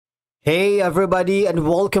Hey everybody, and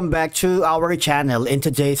welcome back to our channel. In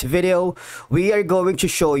today's video, we are going to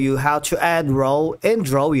show you how to add row in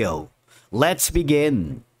Drawio. Let's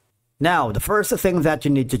begin. Now, the first thing that you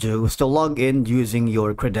need to do is to log in using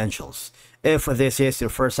your credentials. If this is your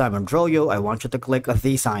first time on Drawio, I want you to click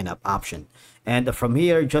the sign up option. And from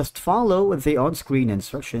here, just follow the on-screen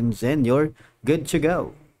instructions and you're good to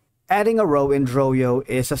go. Adding a row in Drawio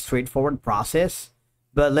is a straightforward process,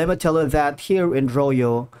 but let me tell you that here in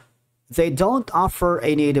Drawio, they don't offer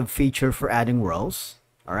a native feature for adding rows.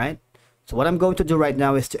 All right. So what I'm going to do right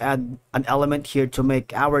now is to add an element here to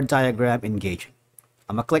make our diagram engaging.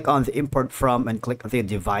 I'm going to click on the import from and click the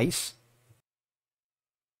device.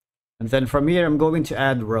 And then from here, I'm going to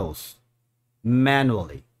add rows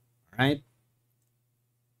manually. All right.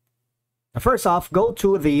 Now first off, go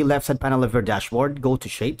to the left side panel of your dashboard, go to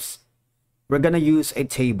shapes. We're going to use a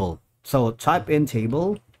table. So type in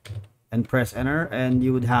table and press enter, and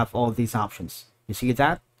you would have all these options. You see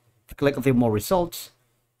that? If you click on the more results,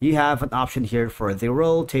 you have an option here for the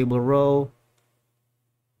row, table row.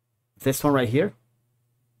 This one right here.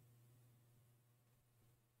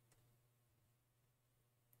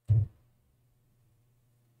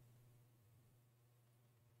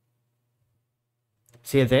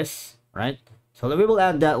 See this, right? So we will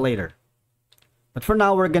add that later. But for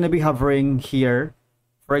now, we're going to be hovering here,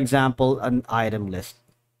 for example, an item list.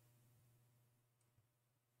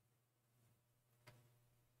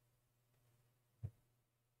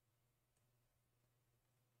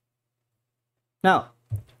 Now,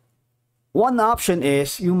 one option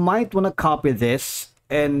is you might want to copy this,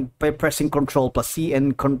 and by pressing Ctrl plus C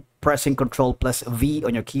and pressing Ctrl plus V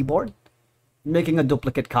on your keyboard, making a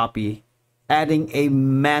duplicate copy, adding a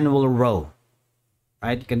manual row.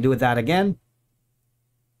 Right? You can do that again.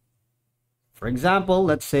 For example,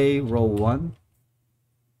 let's say row 1.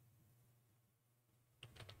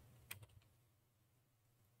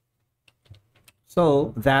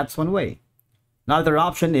 So that's one way. Another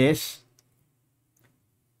option is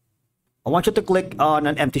I want you to click on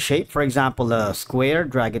an empty shape, for example, a square,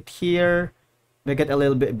 drag it here, make it a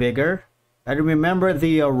little bit bigger. And remember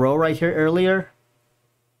the row right here earlier?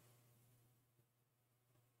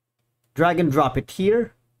 Drag and drop it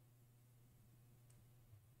here.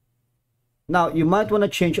 Now, you might want to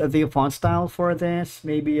change the font style for this.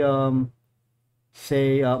 Maybe,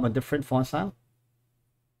 say, a different font style.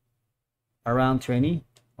 Around 20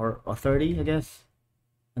 or 30, I guess.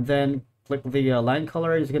 And then click the line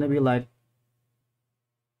color is going to be like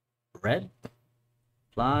red,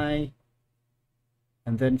 apply,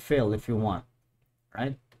 and then fill if you want,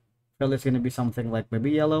 right? Fill is going to be something like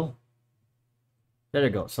maybe yellow. There you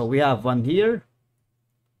go. So we have one here.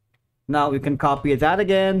 Now we can copy that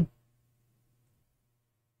again.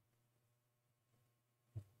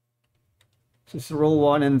 This is row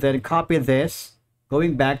 1, and then copy this,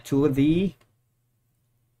 going back to the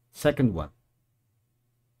second one.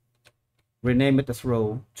 Rename it as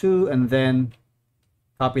row 2, and then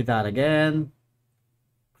copy that again,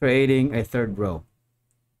 creating a third row.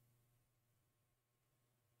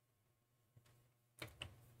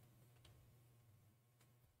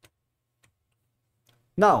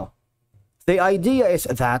 Now, the idea is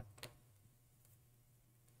that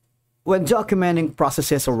when documenting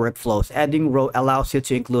processes or workflows, adding row allows you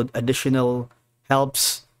to include additional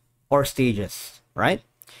helps or stages, right?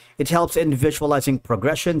 It helps in visualizing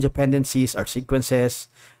progression, dependencies, or sequences.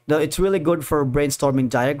 Now, it's really good for brainstorming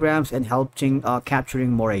diagrams and helping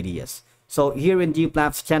capturing more ideas. So here in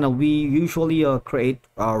DeepLabs channel, we usually create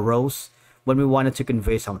rows when we wanted to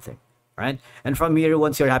convey something, right? And from here,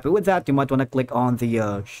 once you're happy with that, you might want to click on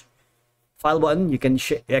the file button. You can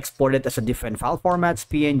export it as a different file formats,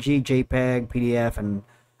 PNG, JPEG, PDF, and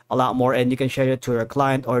a lot more, and you can share it to your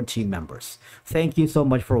client or team members. Thank you so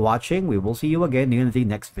much for watching. We will see you again in the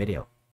next video.